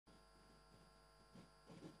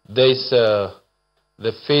the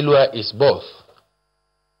failure is both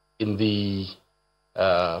in the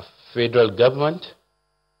federal government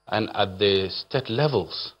and at the state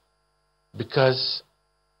levels, because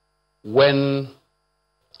when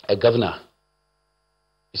a governor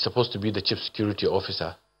is supposed to be the chief security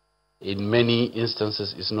officer, in many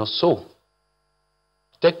instances it's not so.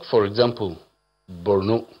 Take, for example,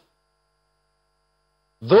 Borno.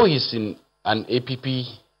 Though he's in an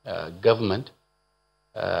APP government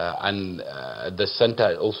and the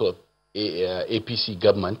center also APC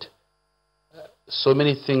government, so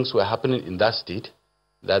many things were happening in that state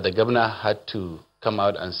that the governor had to come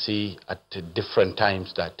out and say at different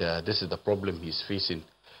times that this is the problem he's facing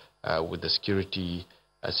with the security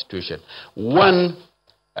situation. One,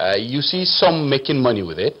 you see some making money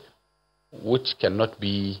with it, which cannot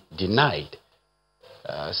be denied.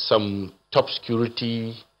 Some top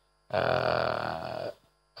security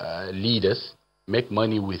leaders make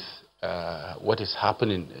money with what is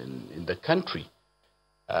happening in the country.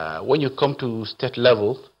 When you come to state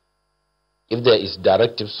level, if there is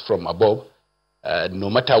directives from above, no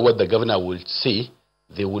matter what the governor will say,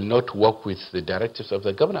 they will not work with the directives of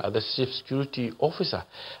the governor or the chief security officer.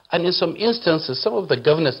 And in some instances, some of the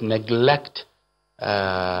governors neglect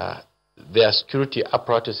their security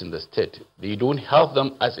apparatus in the state. They don't help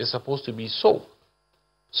them as it's supposed to be so.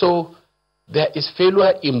 So there is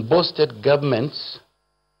failure in both state governments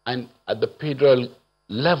and at the federal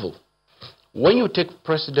level. When you take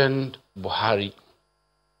President Buhari,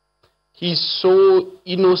 he's so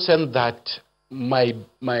innocent that my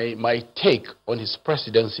take on his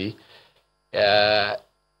presidency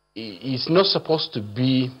is not supposed to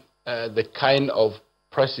be the kind of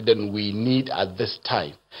president we need at this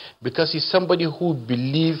time, because he's somebody who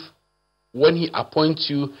believes when he appoints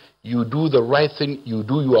you, you do the right thing, you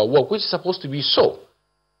do your work, which is supposed to be so.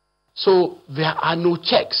 So there are no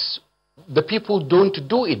checks. The people don't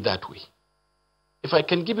do it that way. If I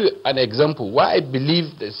can give you an example why I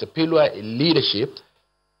believe there's a failure in leadership,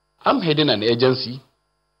 I'm heading an agency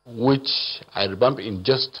which I revamped in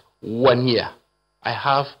just 1 year. I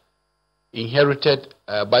have inherited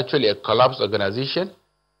virtually a collapsed organization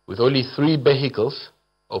with only 3 vehicles,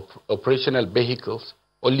 operational vehicles,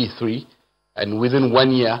 only 3. And within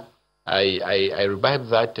 1 year, I revived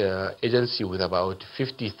that agency with about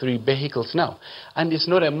 53 vehicles now. And it's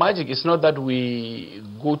not a magic. It's not that we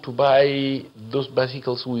go to buy those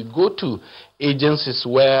vehicles. We go to agencies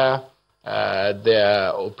where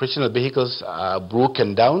their operational vehicles are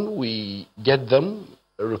broken down. We get them,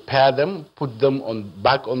 repair them, put them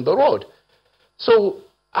back on the road. So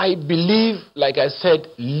I believe, like I said,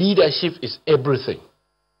 leadership is everything.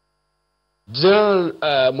 General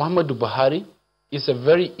Muhammadu Buhari is a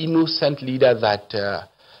very innocent leader that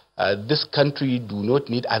this country do not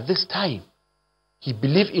need at this time. He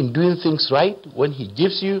believes in doing things right. When he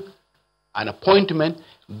gives you an appointment,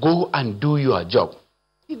 go and do your job.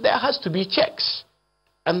 There has to be checks,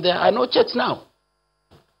 and there are no checks now.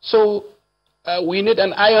 So we need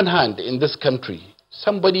an iron hand in this country,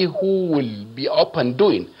 somebody who will be up and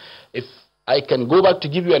doing. If I can go back to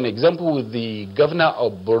give you an example with the governor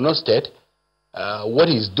of Borno State, what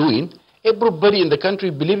he's doing, everybody in the country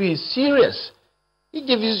believes he's serious. He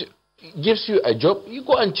gives you a job, you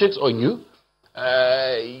go and checks on you.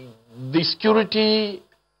 The security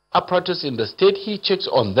apparatus in the state, he checks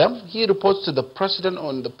on them. He reports to the president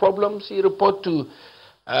on the problems. He reports to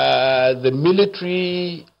the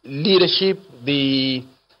military leadership, the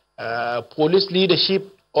police leadership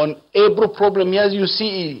on every problem. As you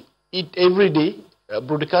see it every day,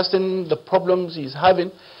 broadcasting the problems he's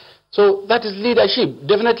having. So that is leadership.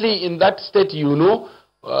 Definitely in that state, you know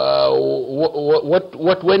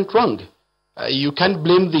what went wrong. You can't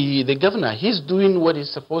blame the governor. He's doing what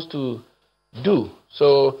he's supposed to do.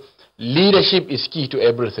 So leadership is key to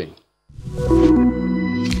everything.